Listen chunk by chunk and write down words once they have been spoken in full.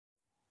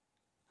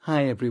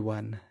Hi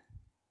everyone.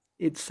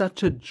 It's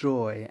such a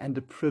joy and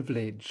a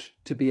privilege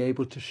to be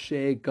able to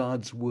share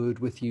God's Word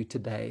with you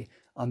today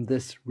on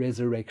this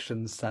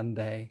Resurrection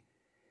Sunday.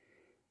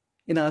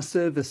 In our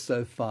service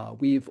so far,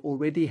 we've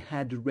already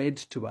had read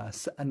to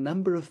us a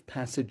number of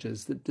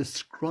passages that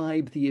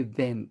describe the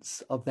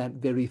events of that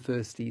very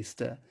first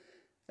Easter,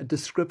 a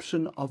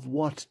description of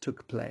what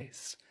took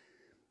place.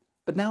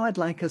 But now I'd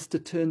like us to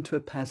turn to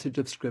a passage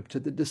of Scripture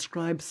that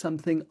describes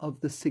something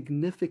of the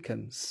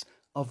significance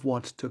of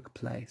what took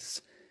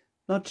place.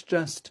 Not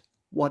just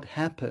what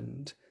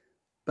happened,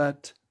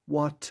 but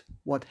what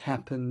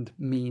happened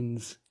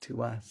means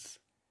to us.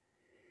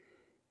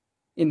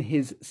 In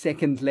his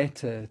second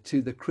letter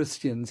to the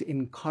Christians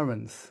in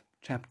Corinth,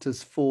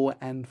 chapters 4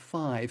 and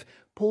 5,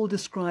 Paul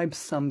describes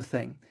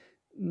something,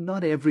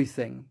 not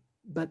everything,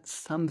 but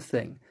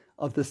something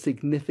of the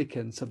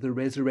significance of the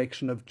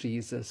resurrection of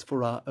Jesus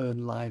for our own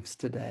lives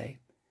today.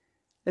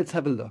 Let's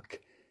have a look.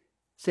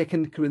 2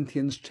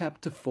 Corinthians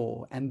chapter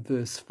 4 and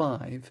verse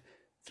 5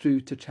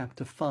 through to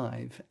chapter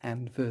 5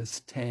 and verse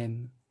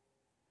 10.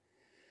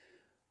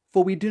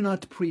 For we do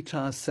not preach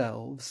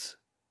ourselves,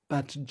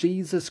 but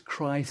Jesus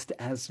Christ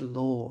as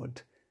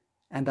Lord,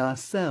 and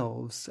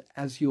ourselves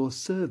as your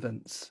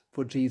servants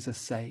for Jesus'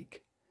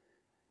 sake.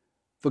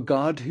 For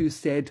God, who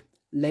said,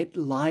 "Let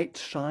light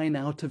shine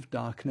out of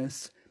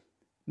darkness,"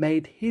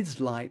 made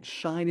his light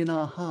shine in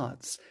our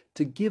hearts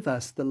to give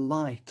us the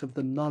light of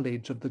the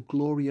knowledge of the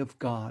glory of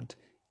God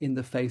in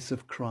the face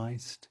of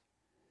Christ.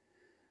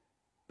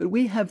 But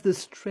we have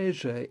this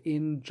treasure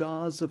in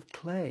jars of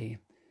clay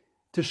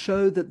to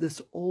show that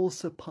this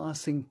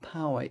all-surpassing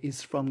power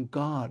is from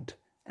God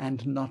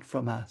and not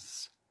from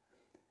us.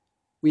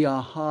 We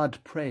are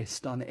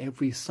hard-pressed on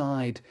every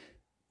side,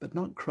 but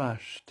not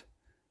crushed,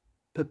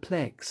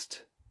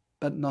 perplexed,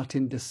 but not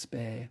in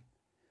despair,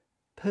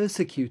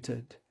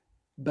 persecuted,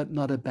 but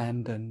not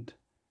abandoned,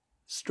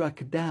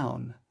 struck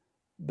down,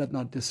 but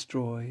not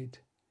destroyed.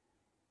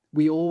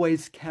 We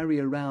always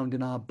carry around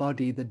in our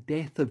body the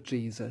death of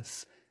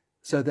Jesus,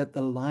 so that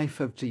the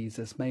life of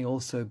Jesus may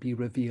also be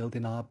revealed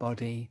in our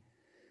body.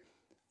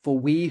 For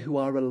we who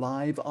are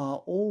alive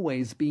are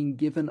always being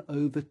given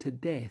over to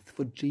death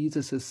for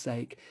Jesus'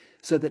 sake,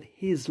 so that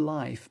his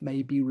life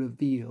may be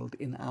revealed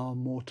in our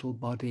mortal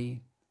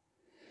body.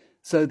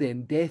 So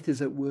then, death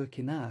is at work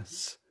in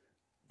us,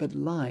 but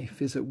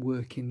life is at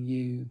work in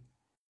you.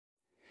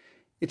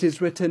 It is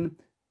written,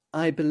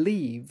 "I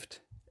believed,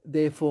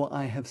 therefore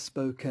I have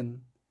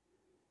spoken."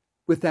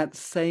 With that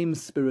same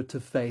spirit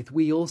of faith,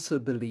 we also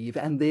believe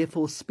and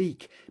therefore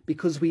speak,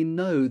 because we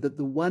know that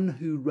the one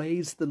who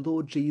raised the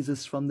Lord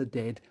Jesus from the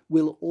dead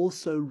will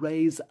also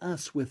raise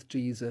us with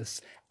Jesus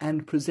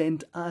and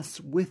present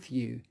us with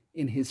you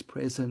in his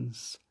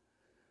presence.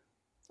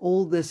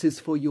 All this is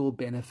for your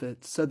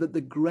benefit, so that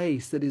the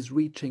grace that is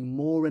reaching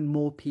more and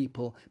more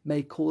people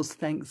may cause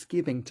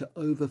thanksgiving to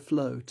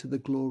overflow to the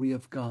glory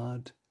of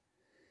God.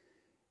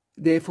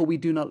 Therefore we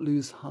do not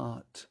lose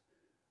heart.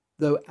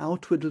 Though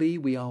outwardly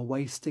we are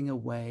wasting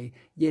away,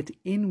 yet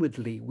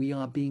inwardly we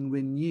are being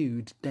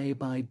renewed day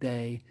by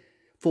day,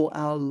 for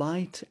our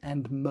light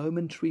and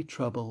momentary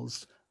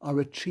troubles are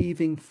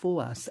achieving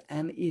for us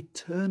an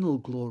eternal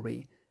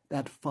glory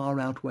that far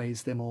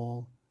outweighs them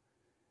all.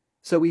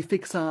 So we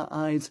fix our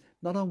eyes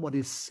not on what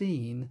is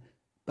seen,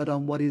 but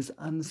on what is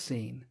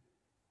unseen.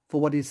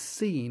 For what is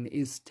seen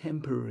is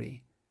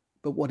temporary,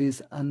 but what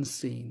is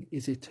unseen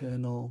is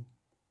eternal.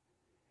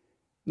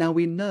 Now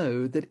we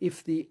know that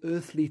if the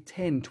earthly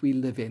tent we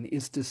live in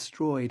is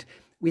destroyed,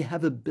 we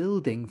have a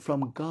building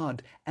from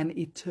God, an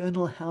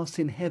eternal house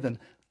in heaven,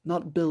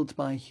 not built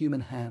by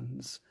human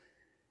hands.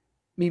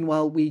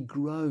 Meanwhile we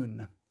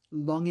groan,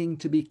 longing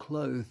to be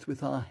clothed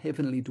with our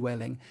heavenly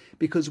dwelling,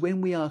 because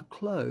when we are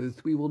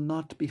clothed we will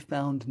not be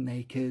found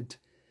naked.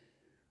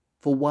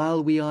 For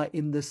while we are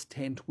in this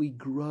tent we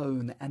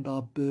groan and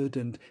are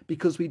burdened,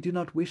 because we do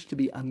not wish to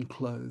be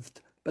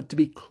unclothed, but to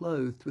be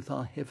clothed with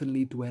our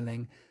heavenly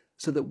dwelling,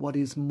 so that what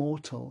is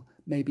mortal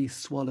may be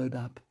swallowed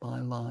up by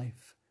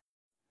life.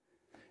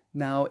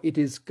 Now it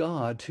is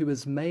God who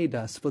has made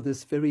us for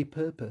this very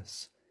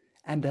purpose,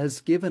 and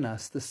has given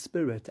us the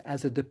Spirit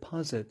as a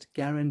deposit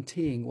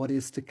guaranteeing what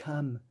is to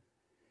come.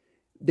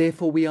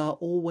 Therefore we are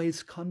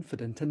always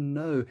confident and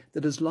know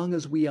that as long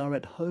as we are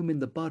at home in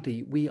the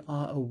body, we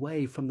are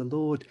away from the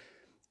Lord.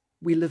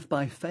 We live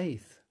by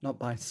faith, not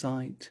by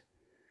sight.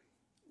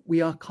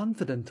 We are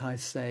confident, I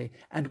say,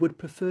 and would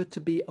prefer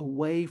to be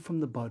away from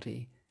the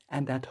body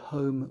and at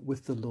home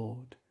with the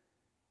Lord.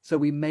 So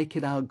we make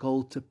it our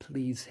goal to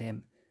please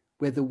him,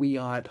 whether we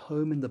are at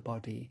home in the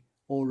body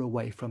or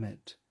away from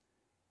it.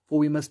 For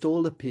we must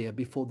all appear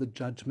before the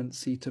judgment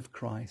seat of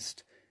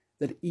Christ,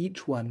 that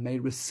each one may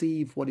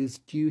receive what is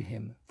due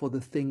him for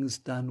the things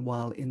done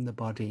while in the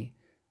body,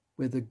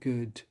 whether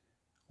good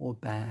or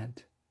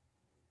bad.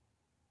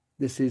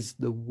 This is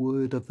the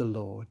word of the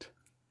Lord.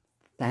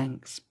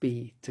 Thanks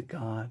be to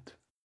God.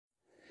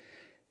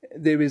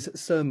 There is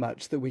so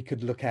much that we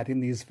could look at in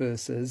these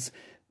verses,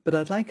 but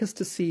I'd like us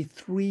to see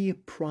three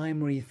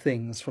primary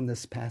things from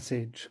this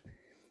passage.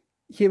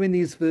 Here in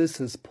these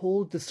verses,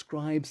 Paul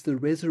describes the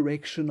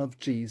resurrection of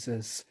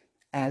Jesus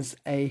as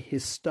a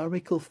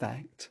historical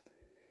fact,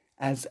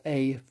 as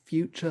a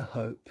future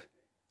hope,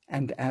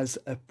 and as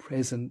a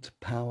present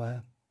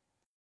power.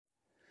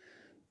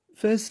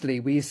 Firstly,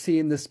 we see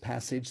in this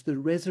passage the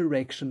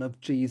resurrection of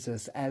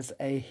Jesus as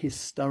a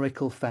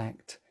historical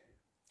fact.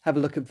 Have a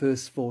look at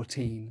verse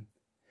 14.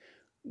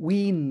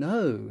 We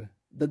know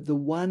that the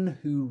one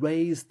who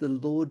raised the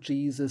Lord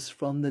Jesus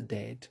from the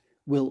dead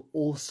will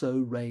also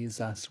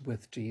raise us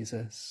with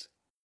Jesus.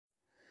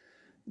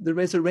 The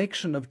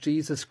resurrection of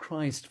Jesus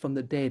Christ from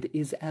the dead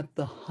is at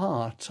the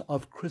heart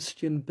of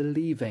Christian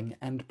believing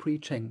and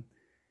preaching.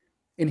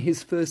 In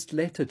his first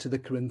letter to the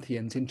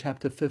Corinthians, in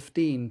chapter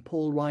 15,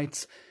 Paul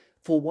writes,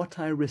 "For what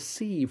I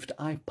received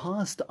I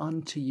passed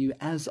on to you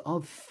as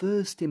of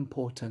first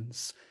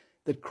importance,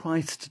 that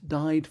Christ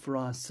died for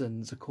our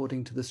sins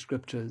according to the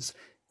Scriptures,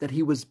 that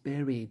he was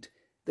buried,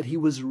 that he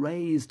was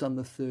raised on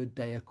the third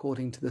day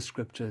according to the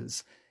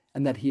Scriptures,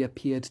 and that he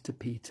appeared to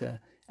Peter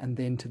and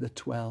then to the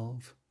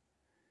 12.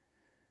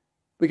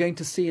 We're going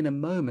to see in a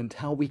moment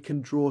how we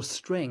can draw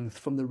strength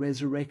from the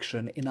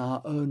resurrection in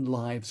our own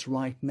lives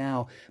right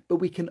now, but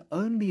we can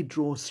only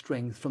draw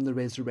strength from the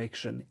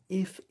resurrection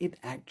if it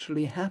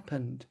actually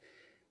happened.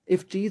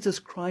 If Jesus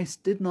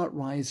Christ did not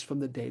rise from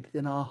the dead,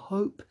 then our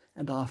hope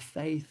and our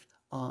faith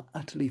are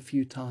utterly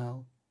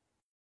futile.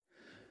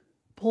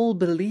 Paul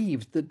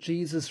believed that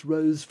Jesus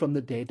rose from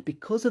the dead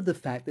because of the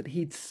fact that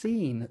he'd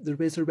seen the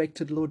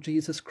resurrected Lord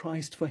Jesus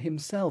Christ for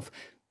himself.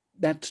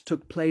 That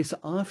took place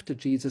after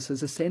Jesus'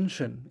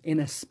 ascension in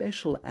a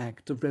special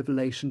act of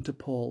revelation to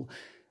Paul.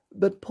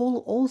 But Paul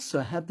also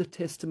had the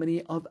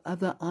testimony of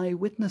other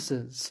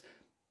eyewitnesses.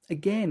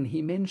 Again,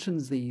 he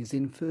mentions these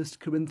in 1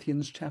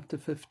 Corinthians chapter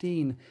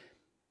 15.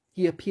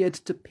 He appeared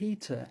to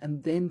Peter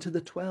and then to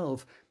the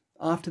 12.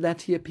 After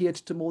that, he appeared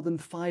to more than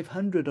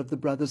 500 of the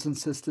brothers and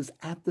sisters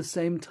at the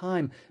same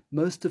time,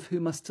 most of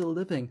whom are still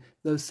living,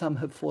 though some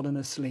have fallen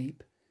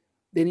asleep.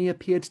 Then he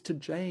appeared to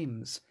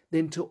James,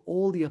 then to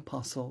all the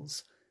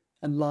apostles,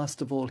 and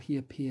last of all, he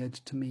appeared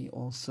to me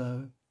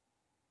also.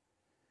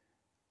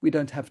 We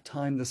don't have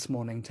time this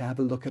morning to have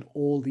a look at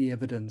all the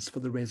evidence for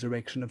the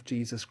resurrection of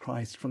Jesus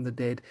Christ from the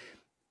dead.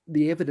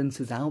 The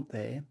evidence is out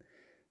there.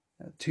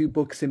 Two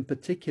books in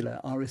particular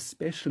are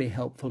especially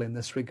helpful in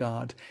this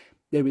regard.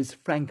 There is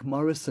Frank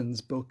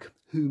Morrison's book,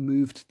 Who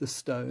Moved the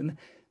Stone,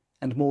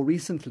 and more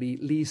recently,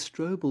 Lee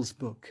Strobel's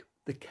book,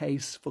 The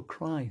Case for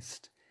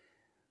Christ.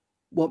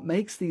 What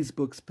makes these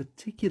books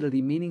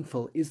particularly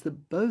meaningful is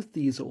that both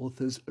these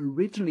authors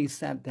originally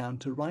sat down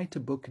to write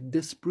a book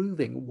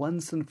disproving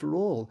once and for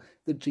all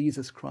that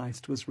Jesus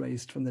Christ was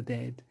raised from the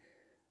dead.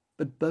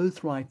 But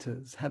both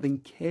writers, having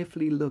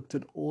carefully looked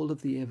at all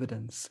of the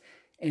evidence,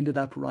 ended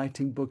up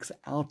writing books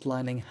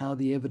outlining how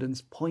the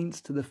evidence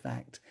points to the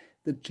fact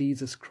that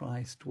Jesus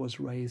Christ was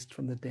raised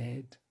from the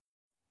dead.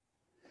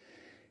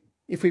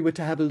 If we were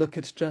to have a look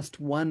at just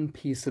one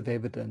piece of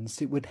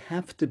evidence, it would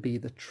have to be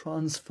the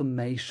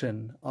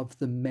transformation of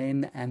the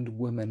men and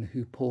women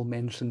who Paul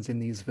mentions in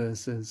these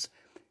verses.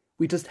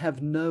 We just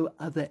have no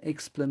other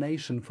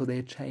explanation for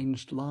their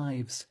changed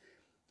lives.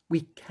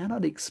 We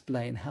cannot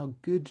explain how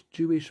good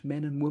Jewish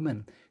men and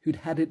women who'd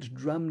had it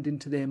drummed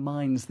into their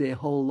minds their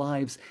whole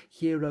lives,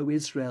 "Hear, O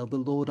Israel, the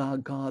Lord our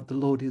God, the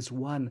Lord is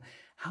one,"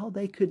 how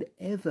they could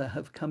ever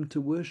have come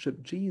to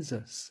worship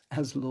Jesus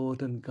as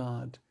Lord and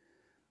God.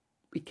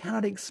 We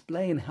cannot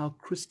explain how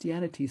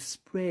Christianity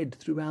spread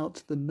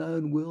throughout the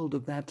known world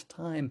of that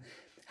time,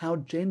 how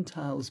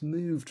Gentiles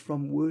moved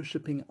from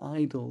worshipping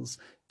idols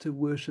to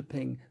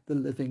worshipping the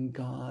living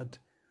God.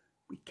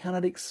 We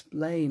cannot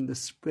explain the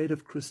spread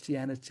of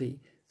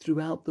Christianity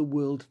throughout the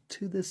world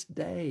to this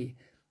day,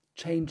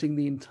 changing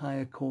the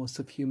entire course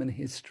of human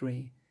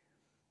history.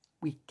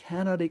 We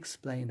cannot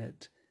explain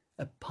it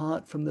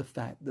apart from the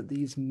fact that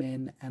these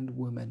men and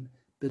women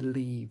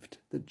believed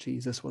that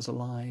Jesus was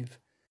alive.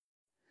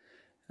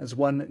 As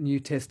one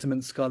New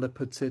Testament scholar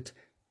puts it,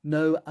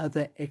 no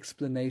other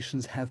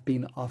explanations have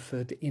been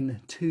offered in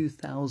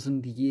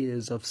 2,000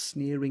 years of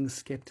sneering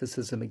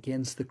skepticism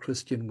against the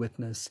Christian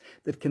witness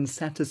that can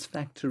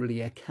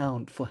satisfactorily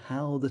account for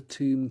how the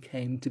tomb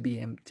came to be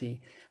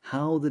empty,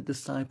 how the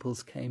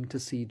disciples came to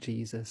see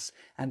Jesus,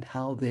 and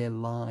how their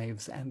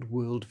lives and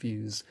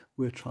worldviews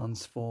were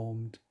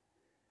transformed.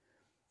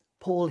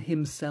 Paul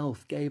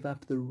himself gave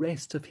up the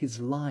rest of his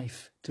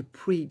life to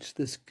preach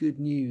this good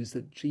news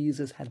that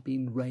Jesus had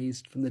been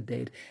raised from the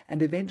dead,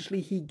 and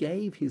eventually he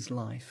gave his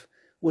life,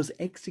 was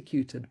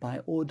executed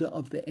by order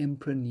of the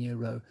Emperor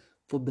Nero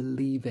for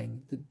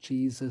believing that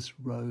Jesus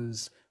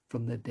rose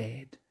from the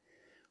dead.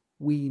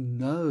 We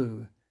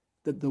know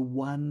that the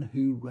one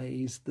who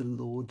raised the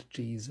Lord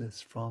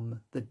Jesus from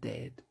the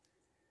dead,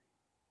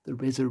 the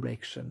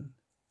resurrection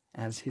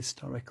as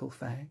historical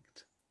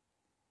fact.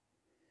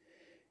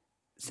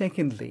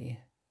 Secondly,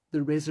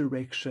 the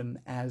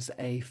resurrection as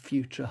a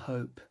future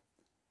hope.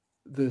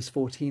 Verse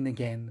 14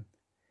 again.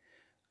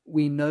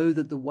 We know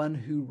that the one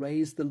who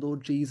raised the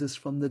Lord Jesus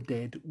from the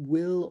dead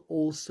will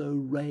also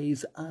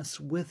raise us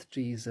with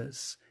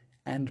Jesus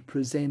and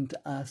present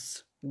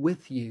us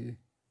with you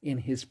in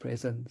his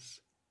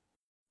presence.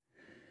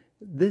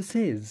 This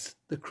is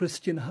the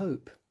Christian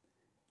hope,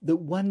 that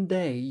one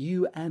day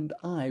you and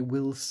I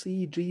will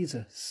see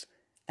Jesus,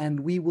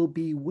 and we will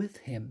be with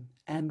him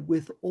and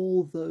with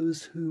all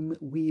those whom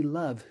we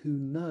love, who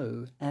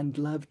know and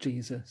love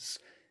Jesus,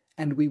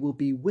 and we will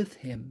be with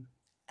him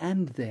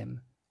and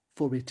them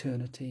for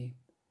eternity.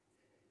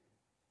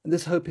 And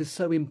this hope is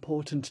so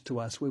important to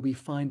us where we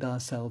find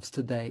ourselves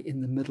today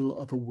in the middle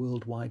of a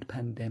worldwide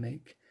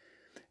pandemic.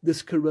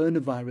 This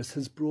coronavirus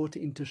has brought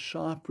into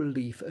sharp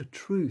relief a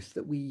truth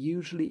that we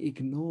usually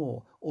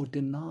ignore or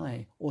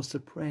deny or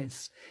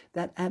suppress,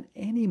 that at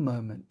any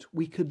moment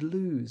we could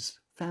lose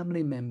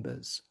family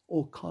members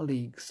or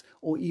colleagues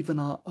or even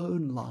our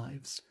own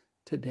lives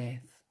to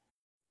death.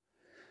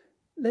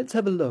 Let's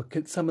have a look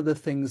at some of the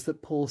things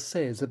that Paul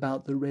says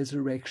about the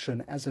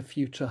resurrection as a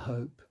future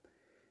hope.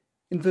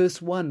 In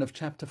verse 1 of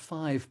chapter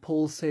 5,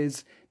 Paul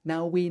says,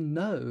 "Now we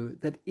know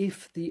that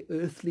if the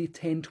earthly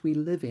tent we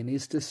live in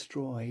is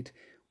destroyed,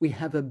 we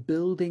have a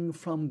building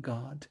from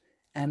God,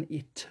 an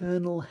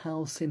eternal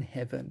house in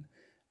heaven,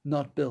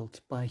 not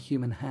built by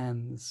human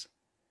hands."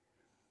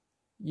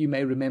 You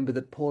may remember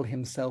that Paul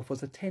himself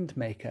was a tent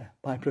maker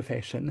by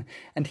profession,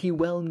 and he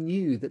well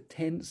knew that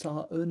tents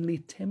are only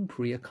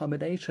temporary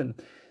accommodation.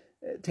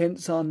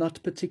 Tents are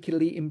not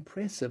particularly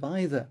impressive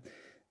either.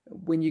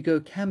 When you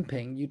go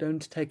camping, you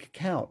don't take a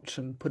couch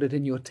and put it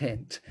in your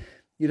tent.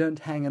 You don't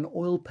hang an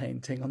oil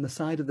painting on the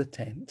side of the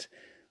tent.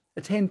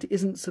 A tent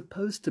isn't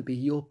supposed to be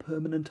your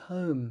permanent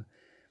home.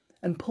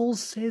 And Paul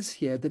says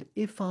here that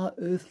if our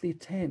earthly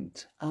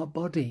tent, our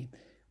body,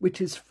 which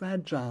is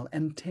fragile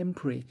and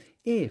temporary,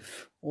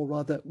 if, or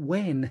rather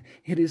when,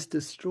 it is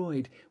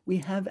destroyed, we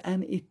have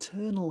an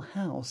eternal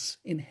house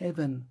in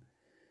heaven.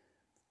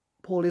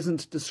 Paul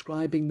isn't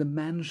describing the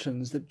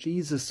mansions that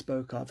Jesus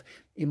spoke of.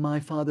 "In my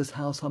Father's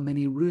house are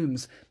many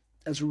rooms,"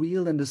 as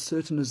real and as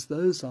certain as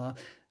those are.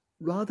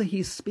 Rather,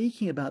 he's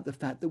speaking about the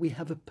fact that we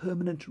have a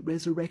permanent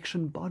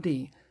resurrection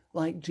body,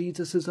 like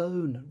Jesus'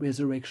 own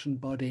resurrection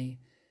body.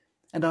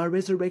 And our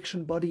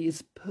resurrection body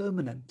is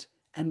permanent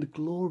and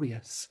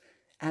glorious,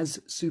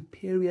 as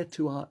superior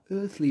to our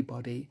earthly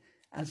body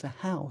as a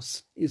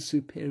house is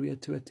superior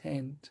to a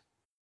tent.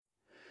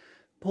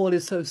 Paul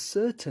is so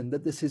certain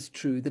that this is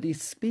true that he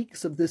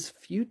speaks of this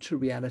future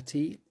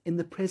reality in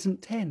the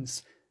present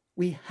tense.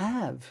 We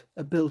have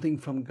a building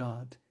from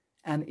God,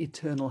 an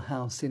eternal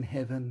house in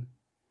heaven.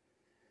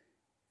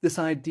 This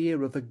idea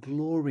of a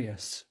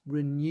glorious,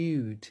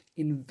 renewed,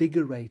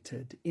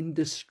 invigorated,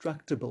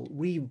 indestructible,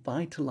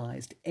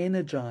 revitalized,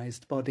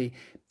 energized body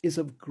is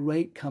of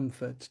great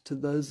comfort to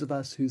those of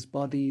us whose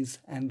bodies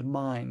and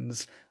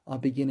minds are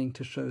beginning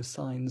to show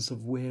signs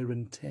of wear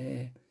and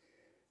tear.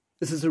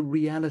 This is a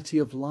reality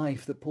of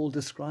life that Paul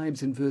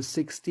describes in verse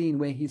 16,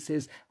 where he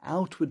says,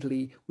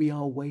 outwardly we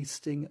are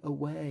wasting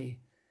away.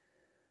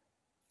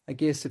 I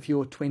guess if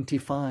you're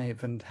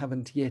 25 and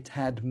haven't yet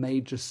had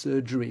major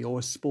surgery or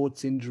a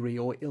sports injury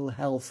or ill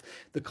health,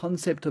 the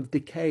concept of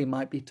decay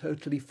might be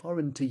totally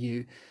foreign to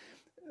you.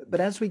 But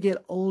as we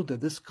get older,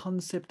 this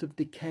concept of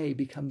decay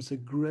becomes a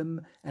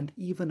grim and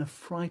even a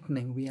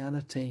frightening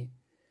reality.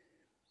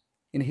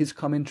 In his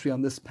commentary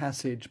on this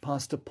passage,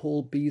 Pastor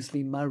Paul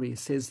Beasley Murray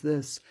says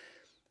this: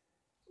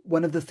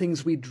 "One of the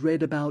things we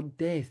dread about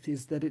death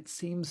is that it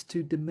seems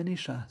to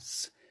diminish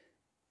us.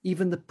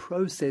 Even the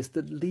process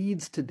that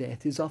leads to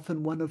death is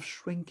often one of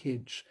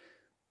shrinkage.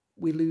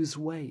 We lose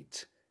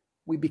weight.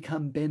 We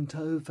become bent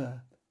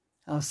over.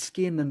 Our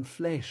skin and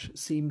flesh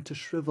seem to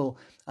shrivel.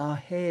 Our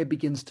hair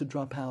begins to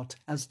drop out,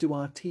 as do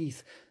our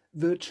teeth.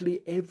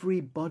 Virtually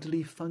every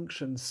bodily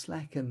function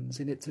slackens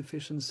in its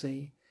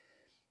efficiency.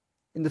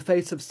 In the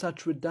face of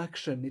such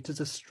reduction, it is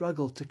a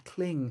struggle to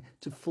cling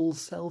to full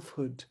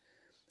selfhood.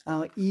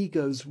 Our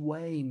egos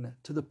wane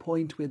to the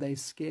point where they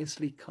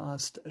scarcely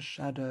cast a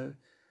shadow.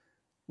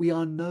 We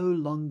are no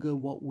longer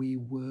what we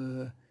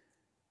were.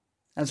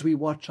 As we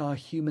watch our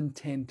human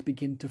tent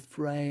begin to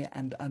fray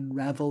and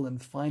unravel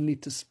and finally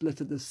to split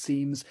at the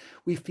seams,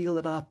 we feel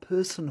that our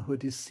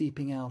personhood is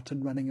seeping out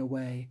and running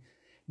away.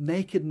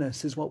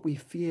 Nakedness is what we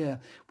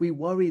fear. We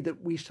worry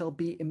that we shall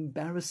be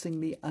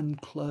embarrassingly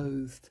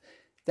unclothed.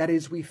 That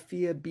is, we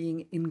fear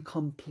being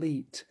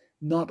incomplete,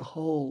 not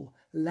whole,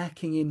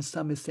 lacking in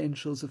some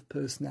essentials of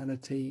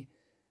personality.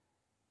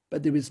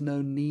 But there is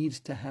no need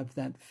to have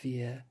that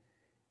fear.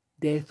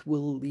 Death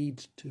will lead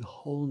to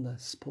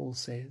wholeness, Paul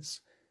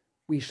says.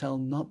 We shall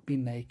not be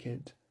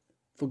naked,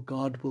 for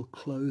God will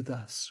clothe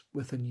us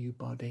with a new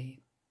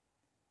body.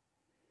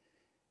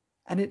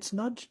 And it's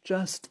not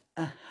just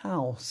a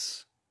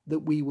house that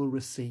we will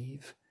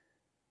receive.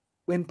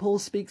 When Paul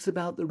speaks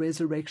about the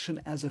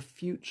resurrection as a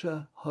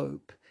future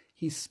hope,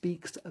 he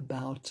speaks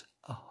about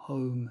a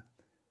home.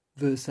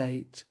 Verse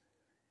 8,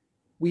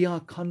 "We are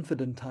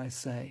confident, I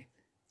say,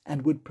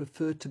 and would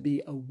prefer to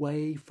be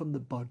away from the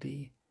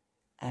body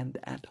and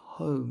at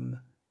home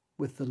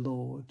with the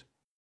Lord."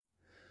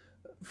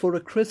 For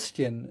a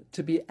Christian,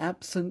 to be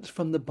absent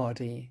from the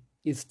body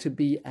is to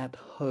be at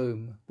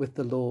home with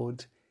the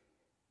Lord.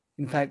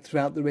 In fact,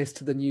 throughout the rest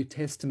of the New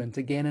Testament,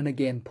 again and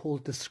again, Paul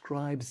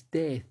describes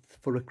death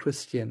for a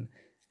Christian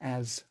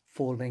as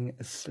falling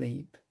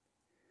asleep.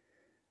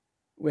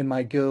 When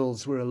my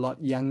girls were a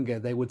lot younger,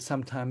 they would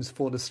sometimes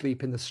fall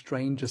asleep in the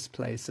strangest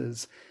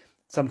places.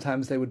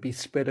 Sometimes they would be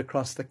spread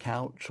across the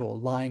couch or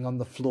lying on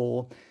the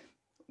floor.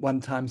 One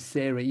time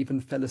Sarah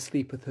even fell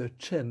asleep with her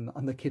chin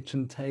on the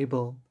kitchen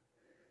table.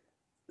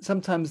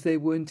 Sometimes they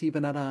weren't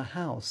even at our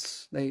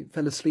house. They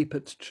fell asleep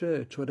at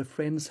church or at a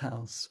friend's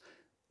house.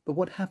 But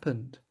what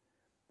happened?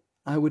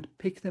 I would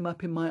pick them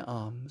up in my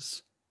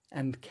arms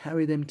and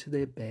carry them to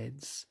their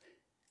beds,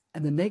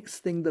 and the next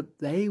thing that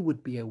they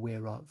would be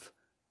aware of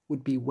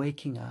would be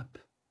waking up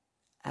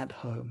at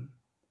home.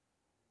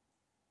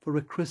 For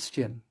a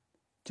Christian,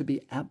 to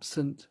be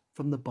absent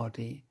from the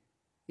body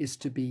is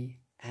to be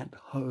at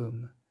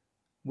home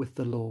with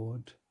the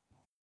Lord.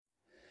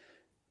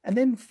 And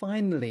then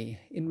finally,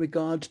 in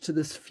regard to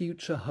this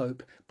future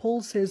hope,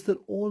 Paul says that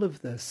all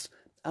of this,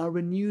 our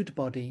renewed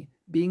body,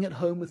 being at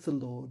home with the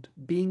Lord,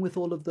 being with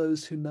all of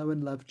those who know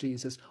and love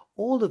Jesus,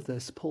 all of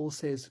this, Paul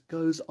says,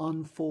 goes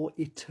on for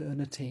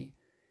eternity.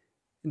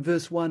 In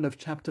verse 1 of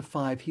chapter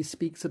 5, he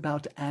speaks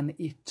about an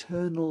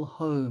eternal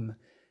home.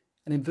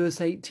 And in verse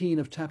 18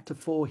 of chapter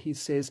 4, he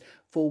says,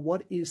 "For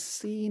what is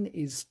seen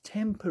is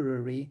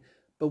temporary,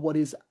 but what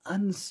is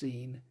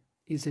unseen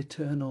is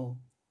eternal."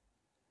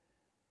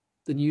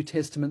 The New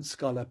Testament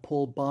scholar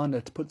Paul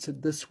Barnett puts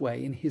it this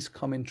way in his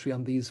commentary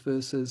on these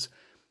verses: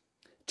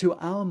 "To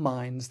our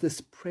minds, this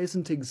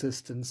present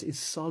existence is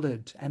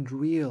solid and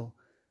real,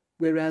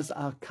 whereas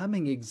our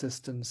coming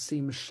existence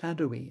seems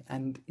shadowy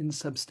and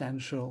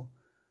insubstantial."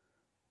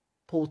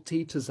 Paul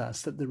teaches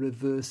us that the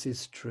reverse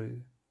is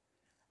true.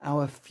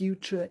 Our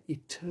future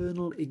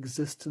eternal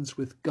existence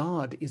with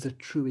God is a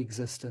true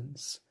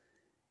existence.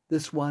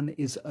 This one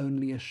is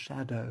only a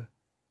shadow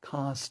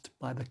cast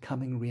by the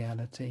coming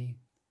reality.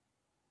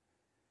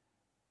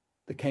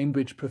 The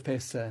Cambridge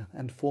professor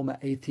and former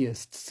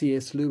atheist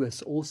C.S.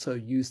 Lewis also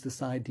used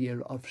this idea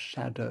of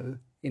shadow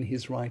in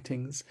his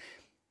writings.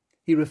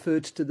 He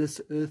referred to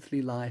this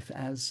earthly life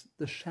as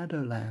the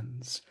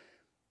Shadowlands.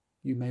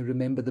 You may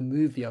remember the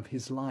movie of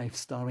his life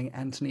starring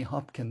Anthony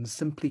Hopkins,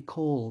 simply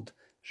called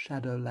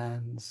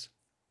Shadowlands.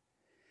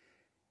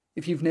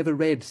 If you've never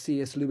read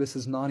C.S.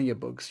 Lewis's Narnia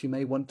books, you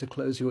may want to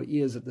close your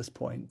ears at this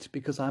point,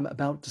 because I'm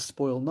about to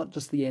spoil not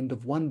just the end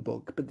of one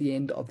book, but the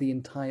end of the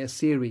entire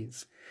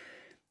series.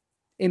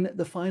 In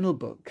the final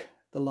book,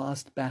 The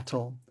Last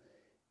Battle,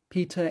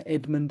 Peter,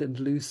 Edmund, and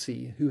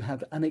Lucy, who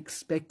have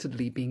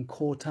unexpectedly been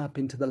caught up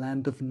into the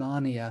land of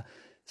Narnia,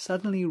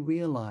 suddenly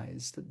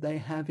realize that they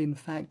have in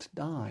fact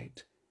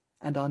died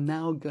and are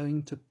now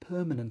going to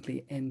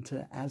permanently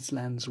enter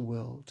Aslan's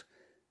world.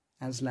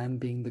 Aslan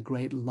being the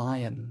great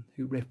lion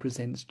who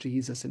represents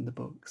Jesus in the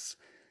books.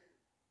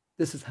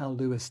 This is how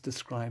Lewis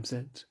describes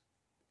it.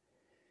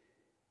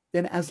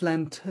 Then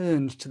Aslan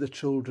turned to the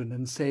children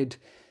and said,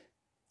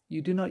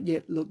 "You do not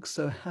yet look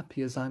so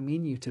happy as I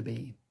mean you to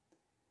be."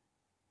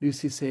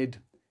 Lucy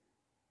said,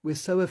 "We're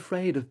so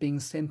afraid of being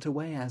sent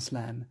away,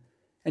 Aslan,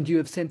 and you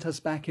have sent us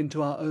back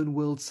into our own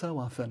world so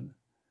often."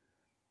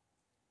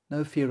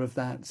 "No fear of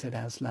that," said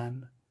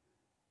Aslan.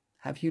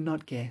 "Have you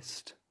not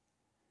guessed?"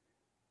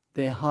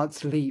 Their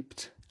hearts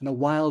leaped, and a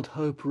wild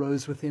hope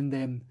rose within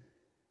them.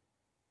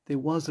 "There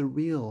was a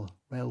real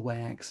railway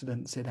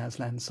accident," said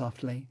Aslan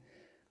softly.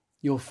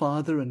 "Your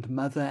father and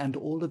mother and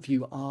all of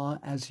you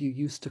are, as you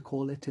used to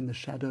call it in the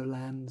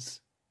Shadowlands,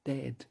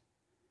 dead.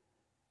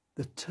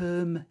 The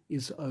term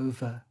is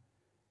over.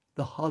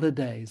 The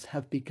holidays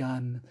have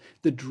begun.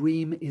 The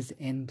dream is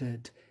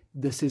ended.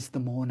 This is the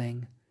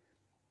morning."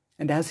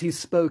 And as he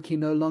spoke, he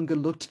no longer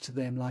looked to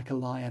them like a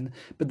lion,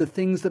 but the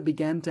things that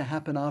began to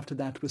happen after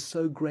that were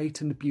so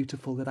great and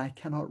beautiful that I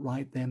cannot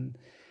write them.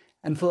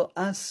 And for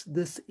us,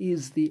 this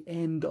is the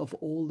end of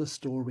all the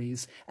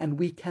stories, and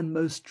we can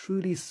most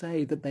truly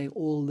say that they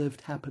all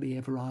lived happily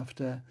ever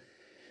after.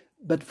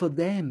 But for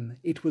them,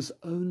 it was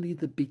only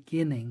the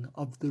beginning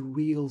of the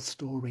real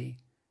story.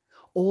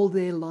 All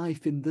their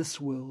life in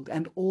this world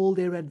and all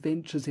their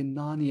adventures in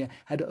Narnia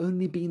had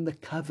only been the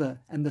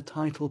cover and the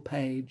title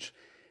page.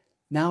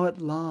 Now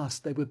at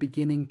last they were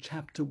beginning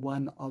chapter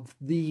 1 of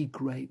the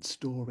great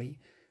story,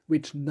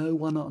 which no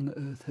one on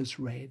earth has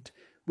read,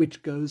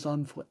 which goes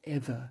on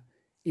forever,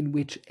 in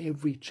which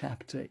every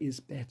chapter is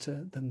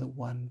better than the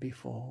one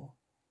before.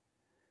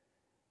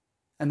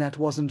 And that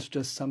wasn't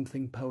just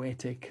something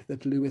poetic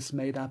that Lewis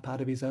made up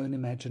out of his own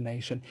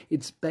imagination.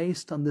 It's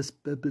based on this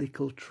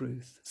biblical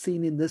truth,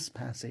 seen in this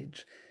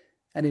passage,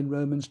 and in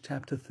Romans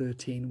chapter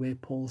 13, where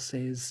Paul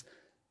says,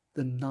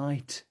 "The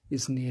night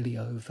is nearly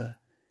over.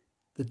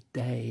 The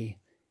day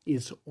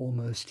is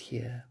almost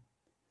here."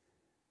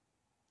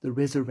 The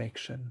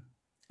resurrection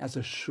as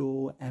a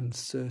sure and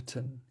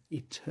certain,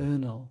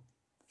 eternal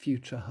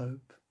future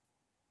hope.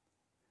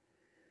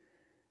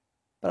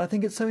 But I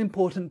think it's so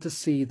important to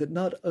see that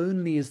not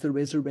only is the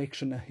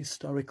resurrection a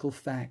historical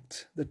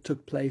fact that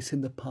took place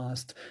in the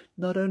past,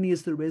 not only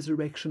is the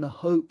resurrection a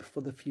hope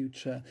for the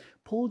future,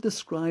 Paul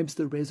describes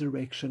the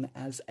resurrection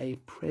as a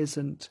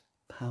present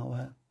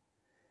power.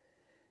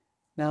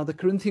 Now, the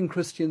Corinthian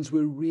Christians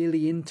were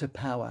really into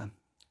power.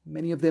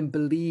 Many of them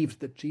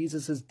believed that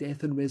Jesus'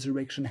 death and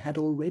resurrection had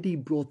already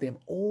brought them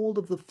all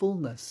of the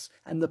fullness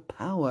and the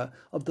power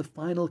of the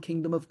final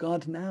kingdom of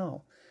God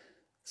now.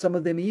 Some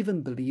of them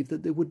even believed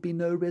that there would be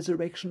no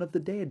resurrection of the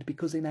dead,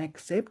 because in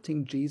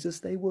accepting Jesus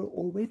they were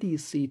already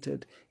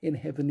seated in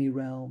heavenly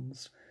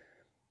realms.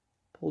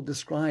 Paul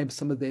describes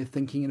some of their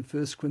thinking in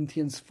 1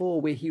 Corinthians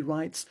 4, where he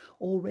writes,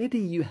 "Already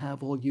you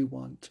have all you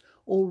want.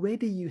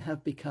 Already you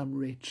have become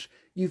rich.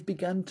 You've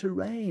begun to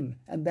reign,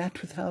 and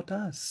that without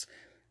us.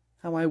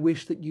 How I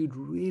wish that you'd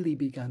really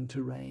begun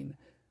to reign,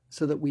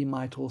 so that we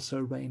might also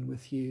reign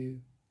with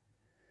you."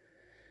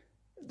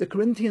 The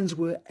Corinthians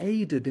were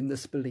aided in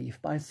this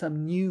belief by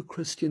some new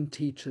Christian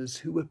teachers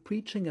who were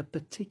preaching a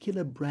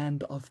particular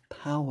brand of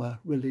power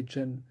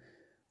religion.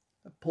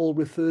 Paul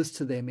refers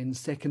to them in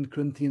 2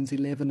 Corinthians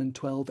 11 and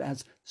 12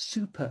 as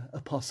super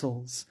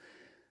apostles.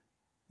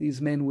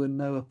 These men were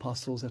no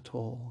apostles at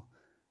all,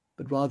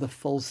 but rather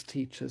false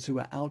teachers who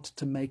were out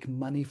to make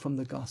money from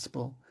the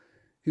gospel,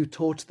 who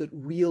taught that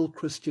real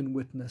Christian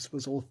witness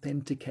was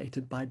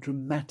authenticated by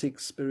dramatic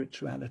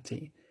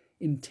spirituality,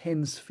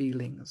 intense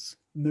feelings,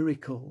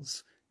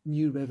 miracles,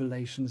 new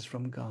revelations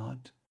from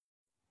God.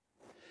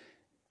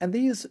 And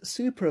these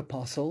super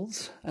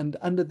apostles, and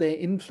under their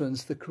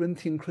influence the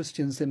Corinthian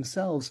Christians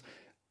themselves,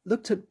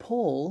 looked at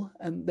Paul,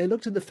 and they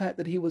looked at the fact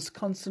that he was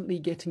constantly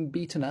getting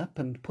beaten up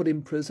and put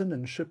in prison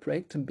and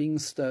shipwrecked and being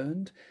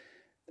stoned.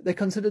 They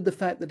considered the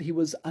fact that he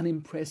was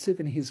unimpressive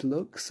in his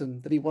looks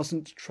and that he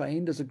wasn't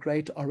trained as a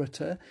great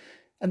orator,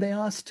 and they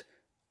asked,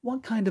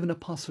 what kind of an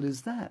apostle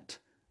is that?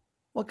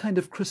 What kind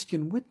of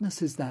Christian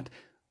witness is that?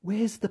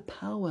 Where's the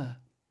power?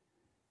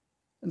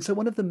 And so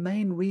one of the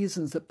main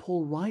reasons that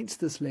Paul writes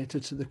this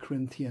letter to the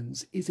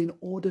Corinthians is in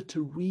order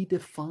to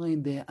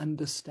redefine their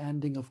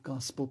understanding of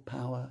gospel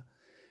power.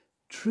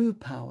 True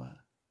power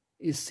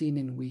is seen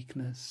in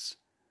weakness.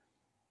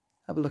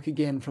 Have a look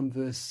again from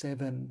verse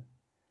 7.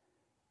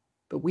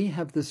 But we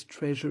have this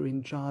treasure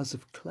in jars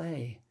of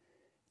clay,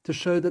 to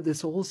show that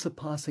this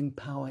all-surpassing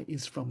power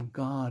is from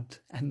God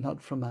and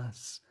not from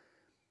us.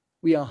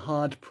 We are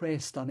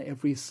hard-pressed on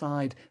every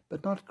side,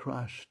 but not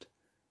crushed,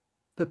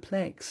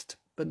 perplexed,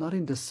 but not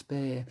in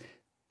despair,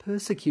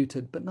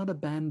 persecuted, but not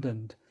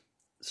abandoned,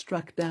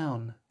 struck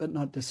down, but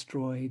not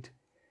destroyed.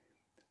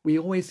 We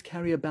always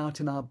carry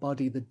about in our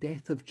body the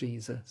death of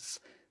Jesus,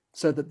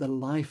 so that the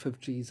life of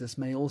Jesus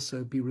may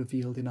also be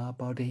revealed in our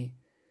body.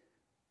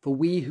 For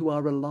we who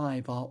are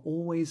alive are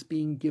always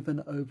being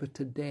given over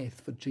to death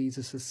for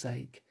Jesus'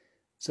 sake,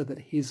 so that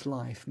his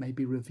life may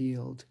be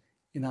revealed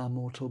in our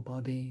mortal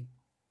body.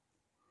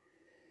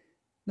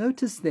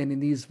 Notice then in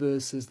these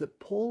verses that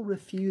Paul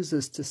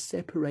refuses to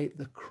separate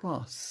the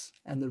cross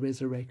and the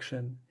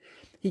resurrection.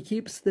 He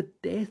keeps the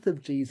death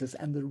of Jesus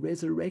and the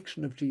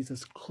resurrection of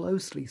Jesus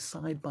closely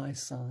side by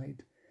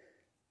side.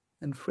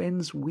 And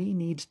friends, we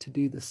need to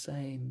do the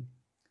same.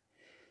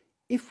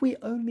 If we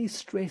only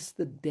stress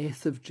the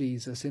death of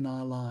Jesus in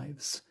our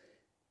lives,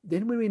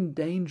 then we're in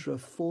danger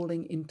of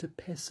falling into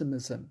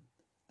pessimism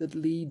that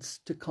leads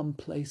to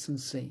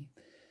complacency.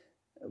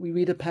 We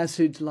read a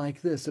passage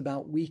like this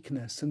about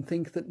weakness and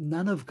think that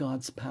none of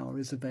God's power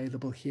is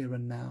available here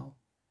and now.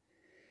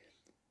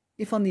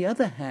 If, on the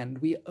other hand,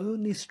 we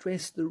only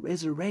stress the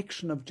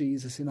resurrection of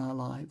Jesus in our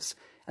lives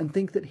and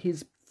think that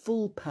his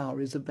full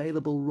power is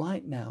available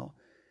right now,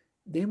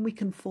 then we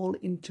can fall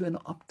into an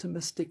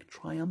optimistic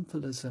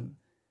triumphalism,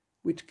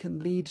 which can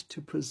lead to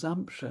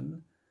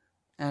presumption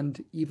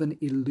and even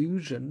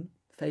illusion,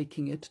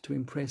 faking it to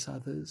impress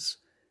others,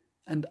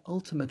 and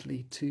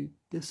ultimately to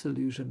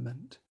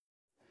disillusionment.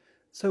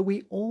 So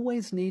we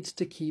always need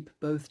to keep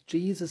both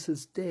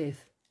Jesus'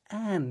 death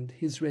and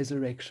his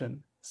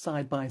resurrection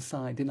side by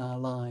side in our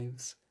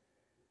lives.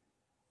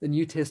 The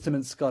New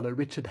Testament scholar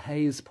Richard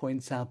Hayes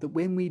points out that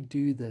when we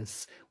do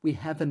this, we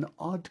have an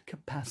odd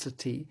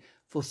capacity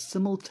for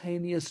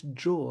simultaneous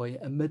joy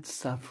amidst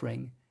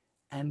suffering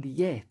and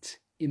yet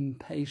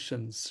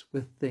impatience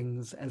with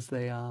things as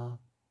they are.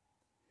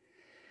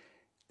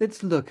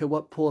 Let's look at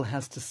what Paul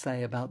has to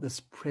say about this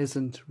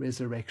present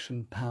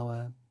resurrection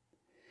power.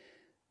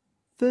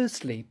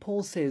 Firstly,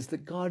 Paul says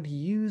that God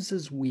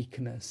uses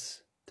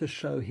weakness to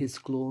show his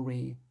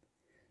glory.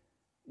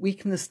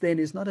 Weakness then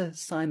is not a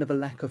sign of a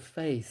lack of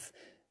faith,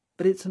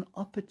 but it's an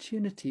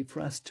opportunity for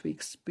us to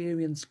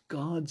experience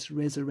God's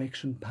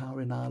resurrection power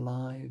in our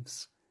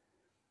lives.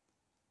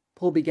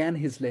 Paul began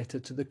his letter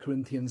to the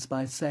Corinthians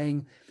by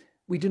saying,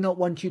 "We do not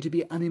want you to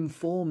be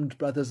uninformed,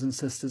 brothers and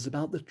sisters,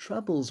 about the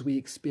troubles we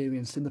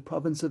experienced in the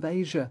province of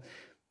Asia.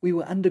 We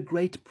were under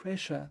great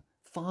pressure,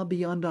 far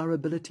beyond our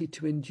ability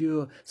to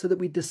endure, so that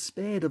we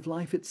despaired of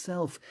life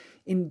itself.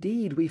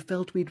 Indeed, we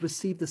felt we'd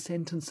received the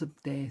sentence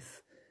of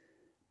death.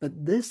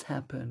 But this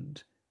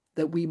happened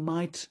that we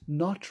might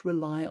not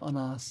rely on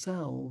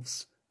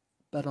ourselves,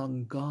 but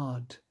on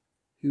God,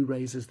 who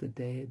raises the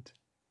dead."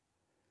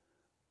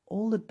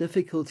 All the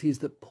difficulties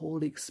that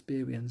Paul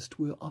experienced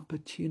were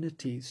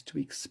opportunities to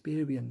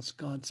experience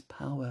God's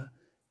power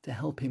to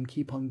help him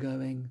keep on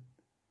going.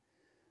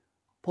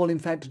 Paul, in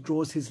fact,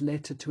 draws his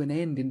letter to an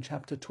end in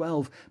chapter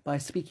 12 by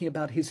speaking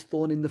about his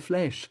thorn in the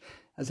flesh,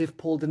 as if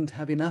Paul didn't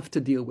have enough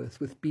to deal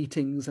with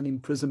beatings and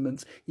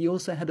imprisonments. He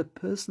also had a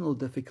personal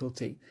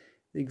difficulty,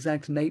 the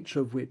exact nature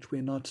of which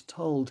we're not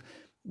told.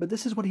 But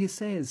this is what he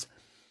says: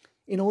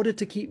 "In order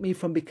to keep me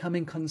from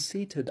becoming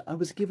conceited, I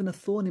was given a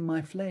thorn in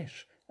my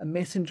flesh, a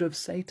messenger of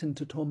Satan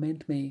to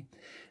torment me.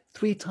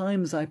 3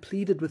 times I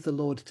pleaded with the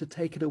Lord to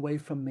take it away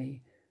from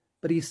me.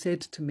 But he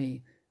said to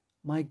me,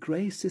 'My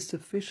grace is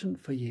sufficient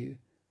for you,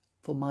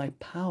 for my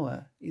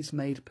power is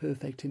made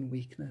perfect in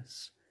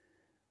weakness.'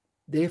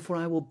 Therefore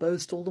I will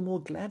boast all the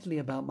more gladly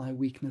about my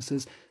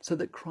weaknesses, so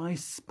that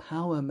Christ's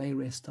power may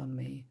rest on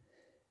me.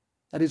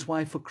 That is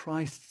why, for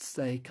Christ's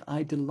sake,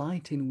 I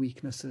delight in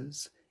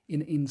weaknesses,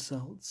 in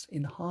insults,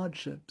 in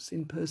hardships,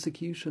 in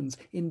persecutions,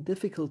 in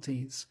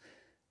difficulties.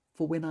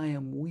 For when I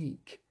am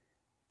weak,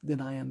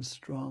 then I am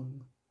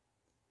strong."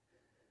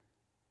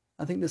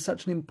 I think there's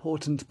such an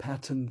important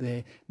pattern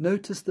there.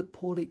 Notice that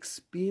Paul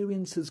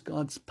experiences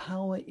God's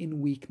power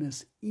in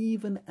weakness,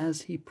 even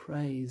as he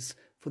prays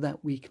for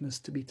that weakness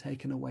to be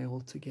taken away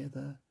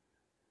altogether.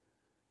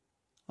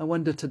 I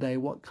wonder today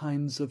what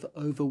kinds of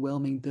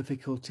overwhelming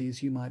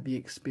difficulties you might be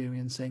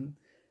experiencing.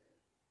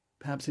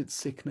 Perhaps it's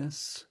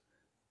sickness,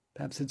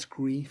 perhaps it's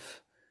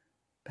grief,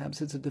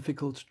 perhaps it's a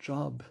difficult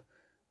job,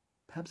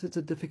 perhaps it's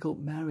a difficult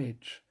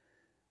marriage.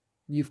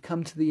 You've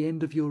come to the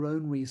end of your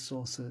own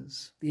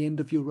resources, the end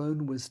of your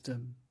own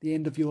wisdom, the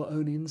end of your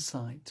own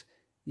insight,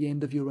 the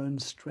end of your own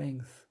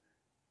strength,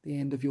 the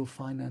end of your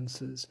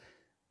finances.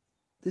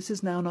 This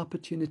is now an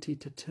opportunity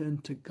to turn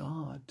to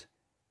God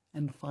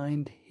and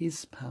find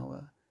his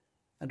power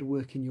and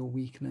work in your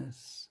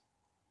weakness.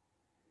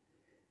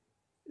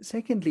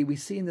 Secondly, we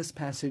see in this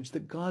passage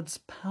that God's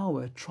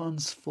power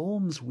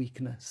transforms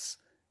weakness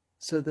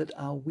so that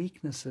our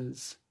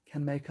weaknesses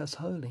can make us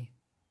holy.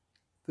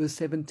 Verse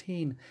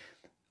 17,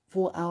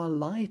 "For our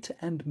light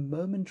and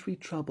momentary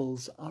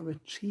troubles are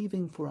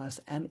achieving for us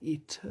an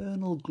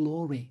eternal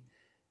glory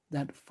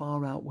that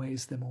far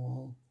outweighs them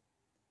all."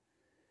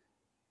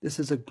 This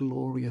is a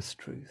glorious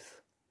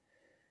truth.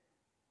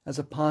 As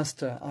a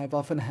pastor, I've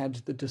often had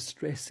the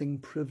distressing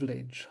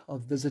privilege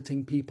of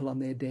visiting people on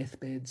their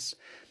deathbeds.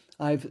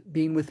 I've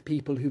been with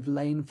people who've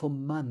lain for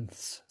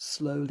months,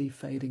 slowly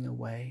fading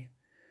away.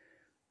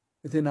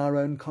 Within our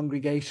own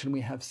congregation,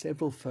 we have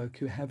several folk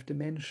who have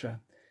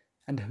dementia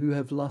and who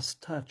have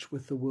lost touch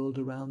with the world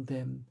around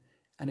them,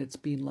 and it's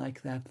been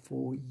like that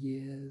for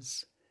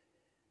years.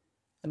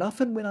 And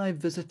often when I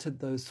visited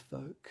those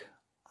folk,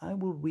 I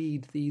will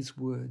read these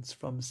words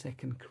from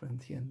 2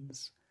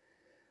 Corinthians.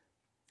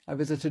 I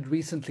visited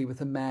recently with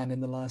a man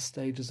in the last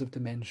stages of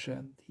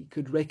dementia. He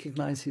could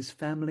recognize his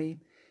family.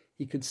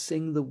 He could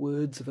sing the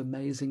words of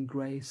Amazing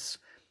Grace.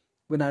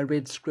 When I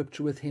read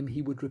scripture with him,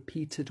 he would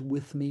repeat it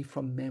with me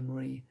from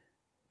memory,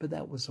 but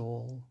that was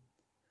all.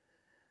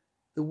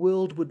 The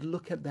world would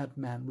look at that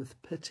man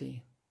with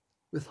pity,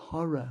 with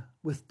horror,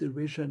 with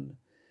derision.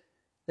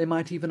 They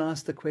might even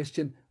ask the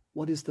question,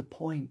 what is the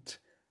point?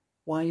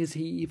 Why is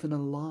he even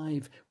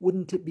alive?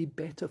 Wouldn't it be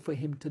better for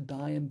him to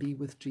die and be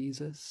with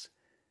Jesus?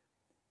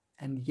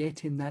 And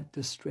yet in that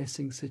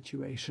distressing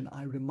situation,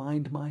 I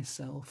remind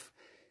myself,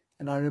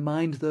 and I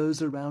remind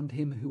those around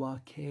him who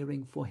are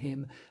caring for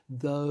him,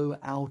 though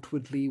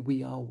outwardly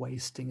we are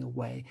wasting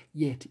away,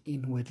 yet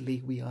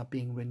inwardly we are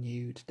being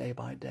renewed day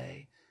by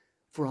day.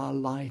 For our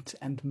light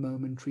and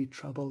momentary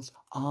troubles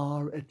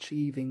are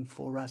achieving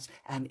for us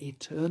an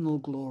eternal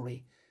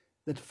glory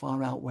that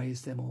far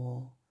outweighs them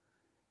all.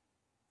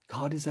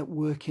 God is at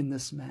work in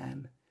this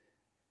man.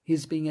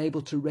 His being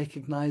able to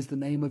recognize the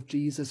name of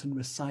Jesus and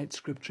recite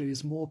scripture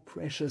is more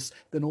precious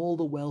than all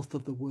the wealth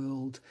of the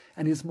world,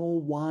 and is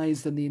more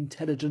wise than the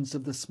intelligence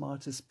of the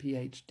smartest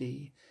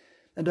PhD.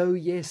 And oh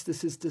yes,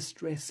 this is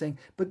distressing,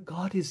 but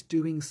God is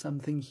doing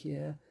something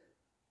here.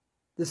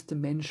 This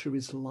dementia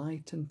is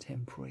light and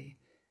temporary,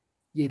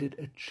 yet it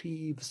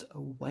achieves a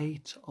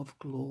weight of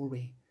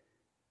glory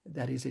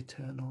that is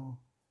eternal.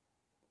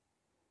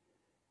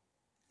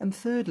 And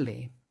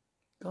thirdly,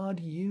 God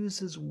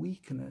uses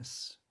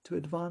weakness to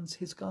advance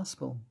his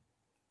gospel.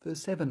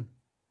 Verse 7,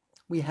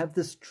 we have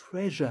this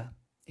treasure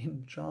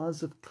in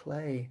jars of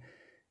clay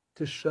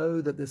to show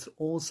that this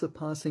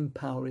all-surpassing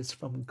power is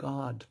from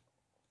God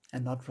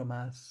and not from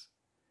us.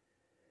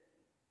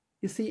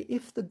 You see,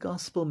 if the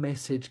gospel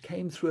message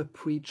came through a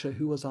preacher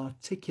who was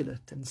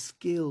articulate and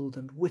skilled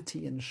and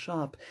witty and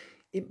sharp,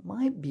 it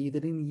might be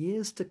that in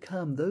years to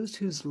come, those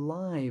whose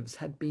lives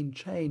had been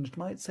changed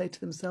might say to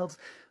themselves,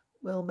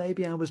 well,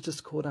 maybe I was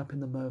just caught up in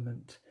the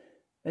moment.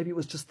 Maybe it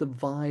was just the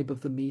vibe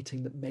of the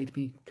meeting that made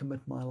me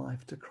commit my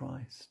life to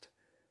Christ.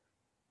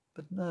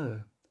 But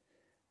no,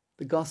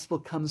 the gospel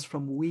comes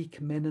from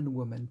weak men and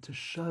women to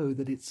show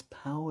that its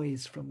power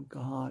is from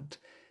God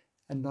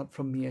and not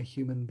from mere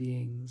human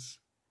beings.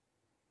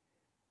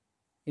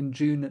 In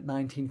June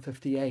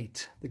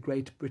 1958, the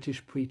great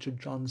British preacher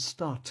John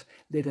Stott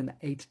led an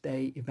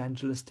 8-day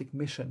evangelistic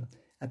mission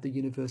at the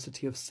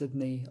University of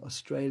Sydney,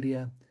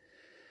 Australia.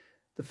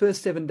 The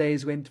first 7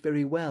 days went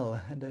very well,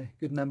 and a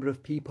good number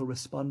of people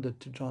responded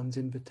to John's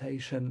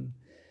invitation.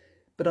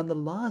 But on the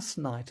last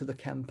night of the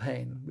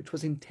campaign, which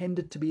was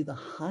intended to be the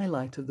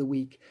highlight of the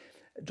week,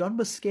 John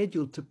was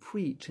scheduled to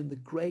preach in the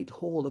great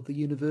hall of the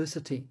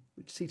university,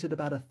 which seated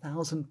about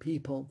 1,000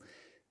 people.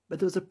 But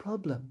there was a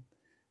problem.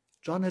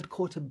 John had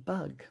caught a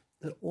bug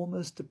that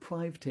almost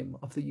deprived him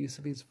of the use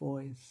of his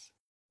voice.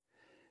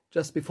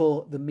 Just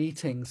before the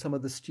meeting, some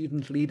of the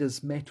student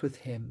leaders met with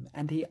him,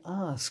 and he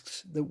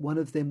asked that one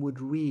of them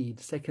would read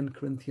 2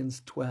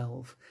 Corinthians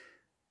 12,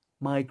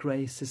 "My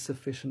grace is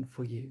sufficient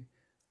for you,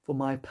 for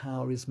my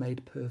power is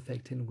made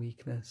perfect in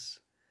weakness."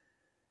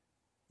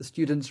 The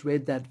students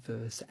read that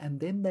verse, and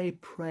then they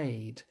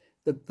prayed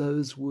that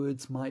those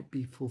words might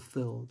be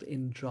fulfilled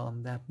in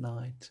John that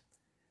night.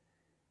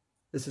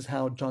 This is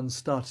how John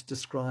Stott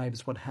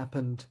describes what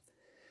happened.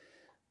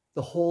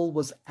 The hall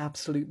was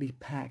absolutely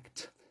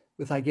packed,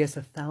 with, I guess,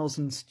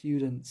 1,000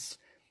 students,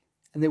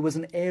 and there was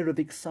an air of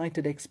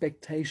excited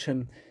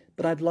expectation,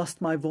 but I'd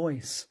lost my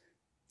voice.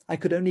 I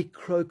could only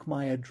croak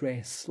my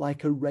address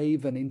like a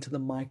raven into the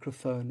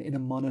microphone in a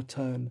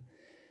monotone.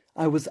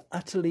 I was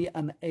utterly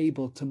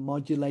unable to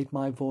modulate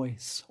my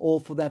voice, or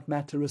for that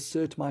matter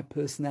assert my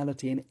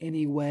personality in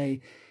any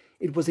way.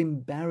 It was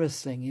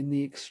embarrassing in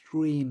the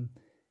extreme.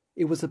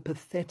 It was a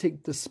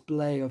pathetic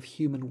display of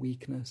human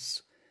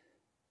weakness.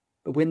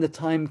 But when the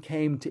time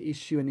came to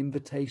issue an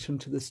invitation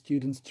to the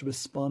students to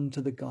respond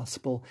to the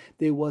gospel,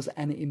 there was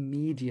an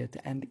immediate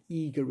and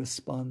eager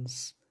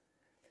response.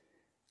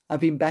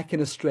 I've been back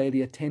in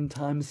Australia 10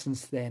 times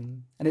since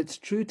then, and it's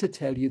true to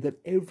tell you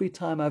that every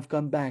time I've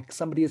gone back,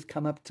 somebody has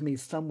come up to me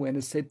somewhere and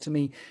has said to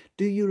me,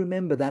 "Do you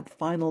remember that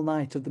final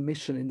night of the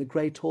mission in the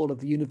Great Hall of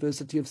the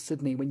University of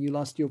Sydney when you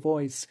lost your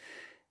voice?"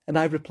 And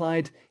I've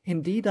replied,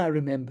 "Indeed I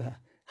remember.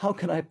 How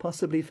can I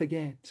possibly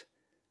forget?"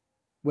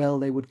 Well,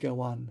 they would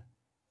go on.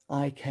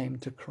 I came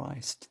to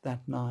Christ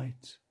that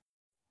night.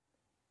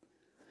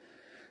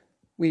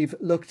 We've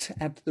looked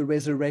at the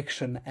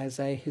resurrection as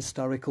a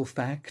historical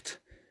fact,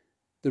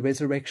 the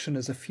resurrection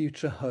as a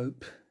future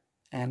hope,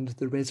 and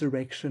the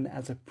resurrection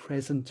as a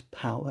present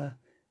power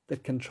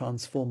that can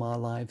transform our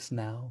lives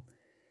now.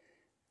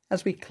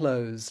 As we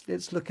close,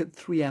 let's look at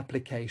 3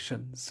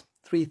 applications,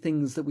 3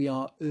 things that we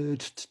are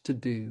urged to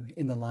do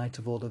in the light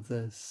of all of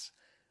this.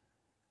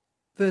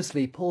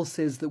 Firstly, Paul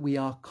says that we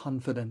are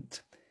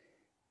confident.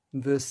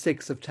 In verse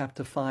 6 of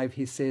chapter 5,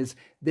 he says,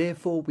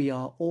 "Therefore we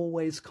are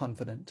always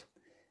confident."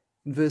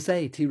 In verse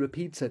 8, he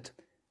repeats it,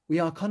 "We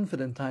are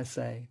confident, I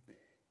say."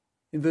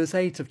 In verse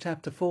 8 of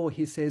chapter 4,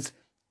 he says,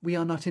 "We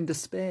are not in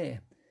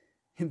despair."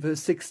 In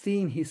verse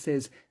 16, he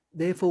says,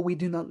 "Therefore we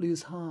do not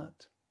lose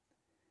heart."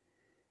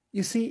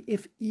 You see,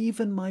 if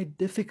even my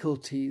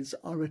difficulties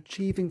are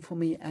achieving for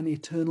me an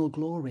eternal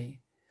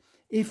glory,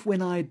 if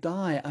when I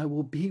die I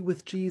will be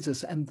with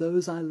Jesus and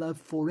those I love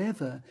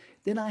forever,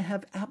 then I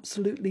have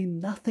absolutely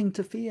nothing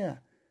to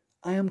fear.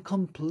 I am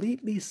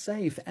completely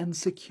safe and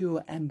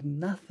secure, and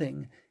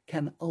nothing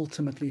can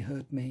ultimately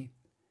hurt me.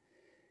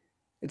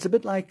 It's a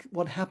bit like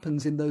what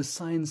happens in those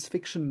science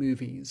fiction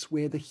movies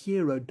where the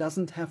hero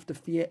doesn't have to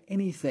fear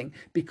anything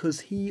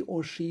because he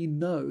or she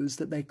knows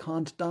that they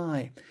can't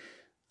die.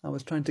 I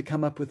was trying to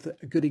come up with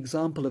a good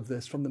example of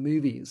this from the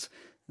movies.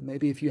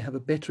 Maybe if you have a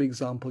better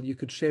example, you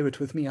could share it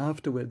with me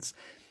afterwards.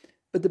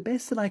 But the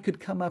best that I could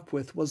come up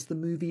with was the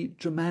movie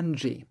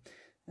Jumanji,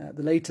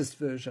 the latest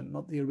version,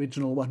 not the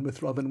original one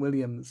with Robin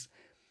Williams.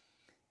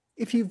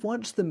 If you've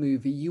watched the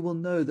movie, you will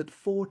know that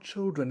 4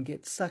 children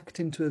get sucked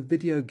into a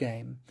video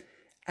game,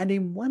 and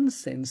in one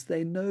sense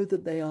they know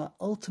that they are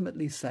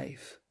ultimately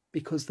safe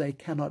because they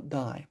cannot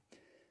die.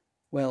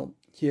 Well,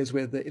 here's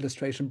where the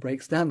illustration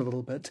breaks down a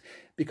little bit,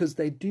 because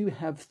they do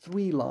have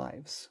 3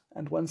 lives,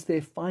 and once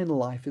their final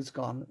life is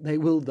gone, they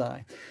will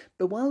die.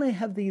 But while they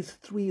have these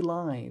 3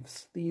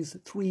 lives, these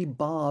 3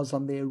 bars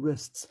on their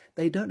wrists,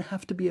 they don't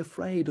have to be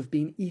afraid of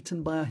being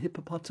eaten by a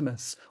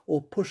hippopotamus,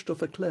 or pushed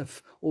off a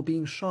cliff, or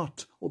being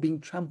shot, or being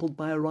trampled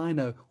by a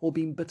rhino, or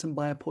being bitten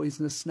by a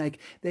poisonous snake.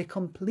 They're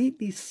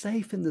completely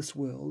safe in this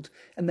world,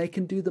 and they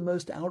can do the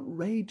most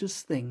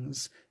outrageous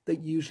things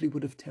that usually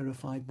would have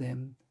terrified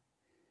them.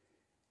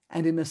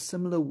 And in a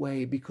similar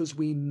way, because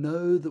we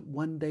know that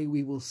one day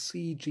we will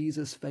see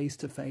Jesus face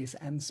to face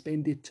and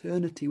spend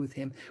eternity with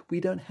him,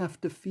 we don't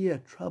have to fear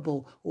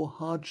trouble or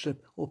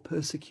hardship or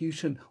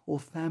persecution or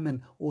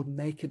famine or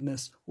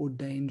nakedness or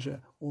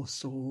danger or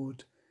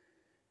sword.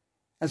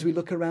 As we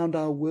look around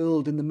our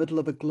world in the middle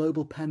of a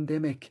global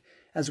pandemic,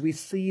 as we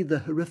see the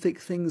horrific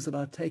things that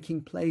are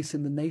taking place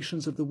in the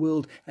nations of the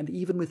world and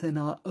even within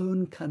our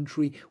own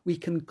country, we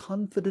can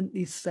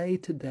confidently say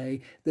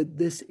today that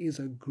this is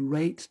a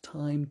great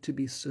time to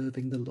be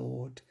serving the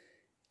Lord.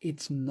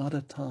 It's not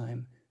a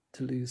time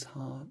to lose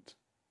heart.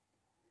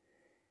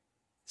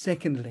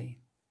 Secondly,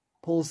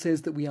 Paul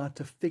says that we are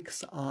to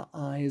fix our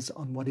eyes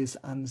on what is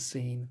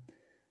unseen.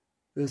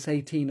 Verse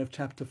 18 of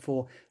chapter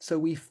 4, "So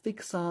we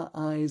fix our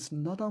eyes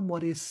not on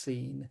what is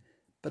seen,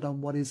 but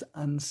on what is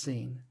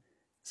unseen,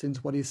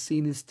 since what is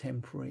seen is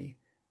temporary,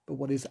 but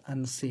what is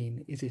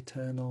unseen is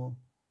eternal."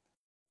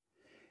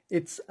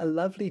 It's a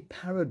lovely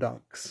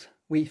paradox.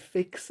 We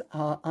fix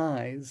our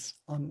eyes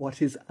on what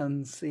is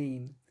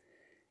unseen.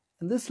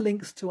 And this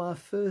links to our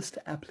first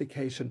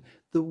application.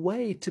 The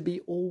way to be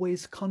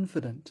always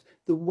confident,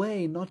 the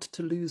way not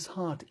to lose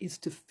heart, is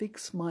to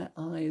fix my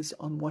eyes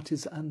on what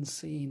is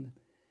unseen.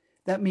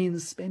 That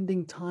means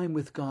spending time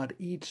with God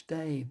each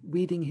day,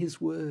 reading His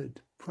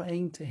Word,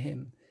 praying to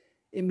Him.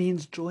 It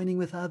means joining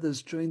with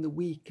others during the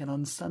week and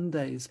on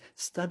Sundays,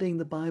 studying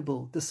the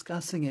Bible,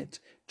 discussing it,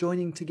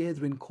 joining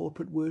together in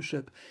corporate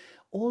worship.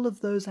 All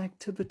of those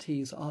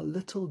activities are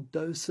little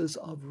doses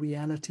of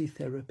reality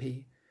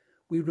therapy.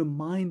 We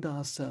remind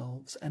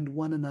ourselves and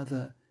one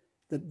another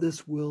that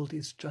this world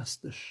is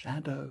just the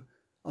shadow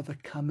of a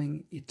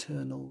coming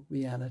eternal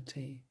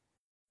reality.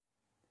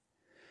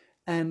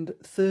 And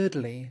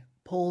thirdly,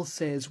 Paul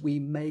says we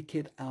make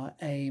it our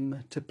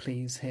aim to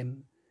please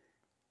Him.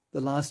 The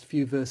last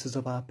few verses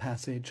of our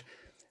passage.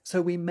 So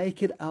we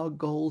make it our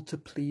goal to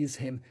please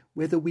Him,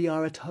 whether we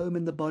are at home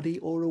in the body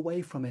or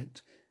away from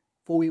it.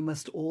 For we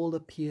must all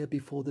appear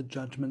before the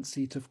judgment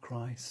seat of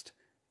Christ,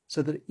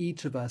 so that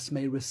each of us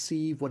may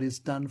receive what is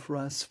done for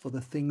us for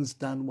the things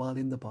done while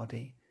in the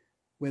body,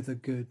 whether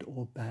good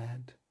or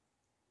bad.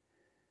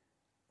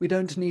 We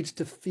don't need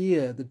to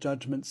fear the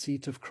judgment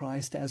seat of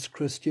Christ as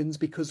Christians,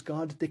 because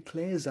God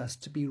declares us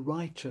to be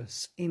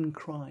righteous in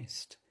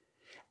Christ.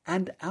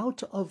 And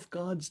out of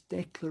God's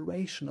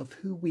declaration of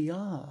who we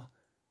are,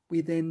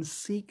 we then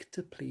seek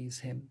to please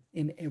Him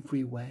in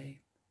every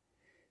way.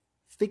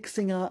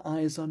 Fixing our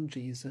eyes on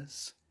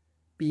Jesus,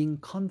 being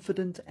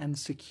confident and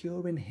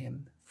secure in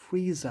Him,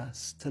 frees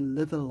us to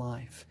live a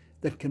life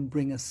that can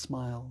bring a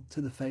smile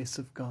to the face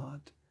of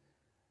God.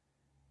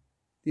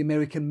 The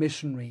American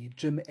missionary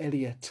Jim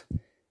Elliot,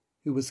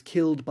 who was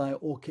killed by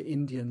Auca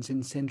Indians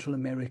in Central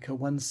America,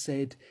 once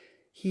said,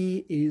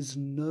 "He is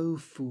no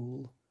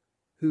fool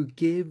who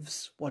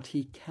gives what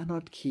he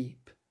cannot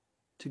keep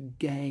to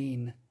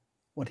gain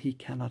what he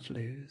cannot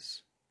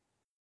lose."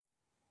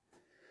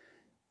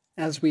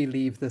 As we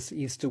leave this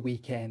Easter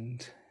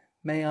weekend,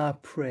 may our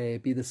prayer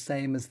be the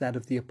same as that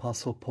of the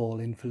Apostle Paul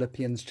in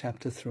Philippians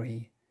chapter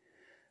 3.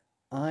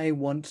 I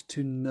want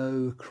to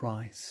know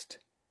Christ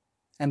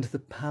and the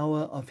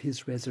power of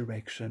His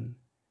resurrection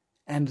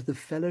and the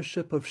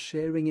fellowship of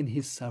sharing in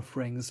His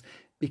sufferings,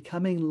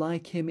 becoming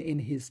like Him in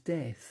His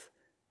death,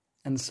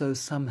 and so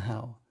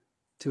somehow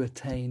to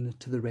attain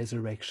to the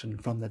resurrection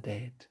from the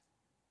dead.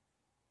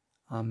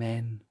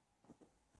 Amen.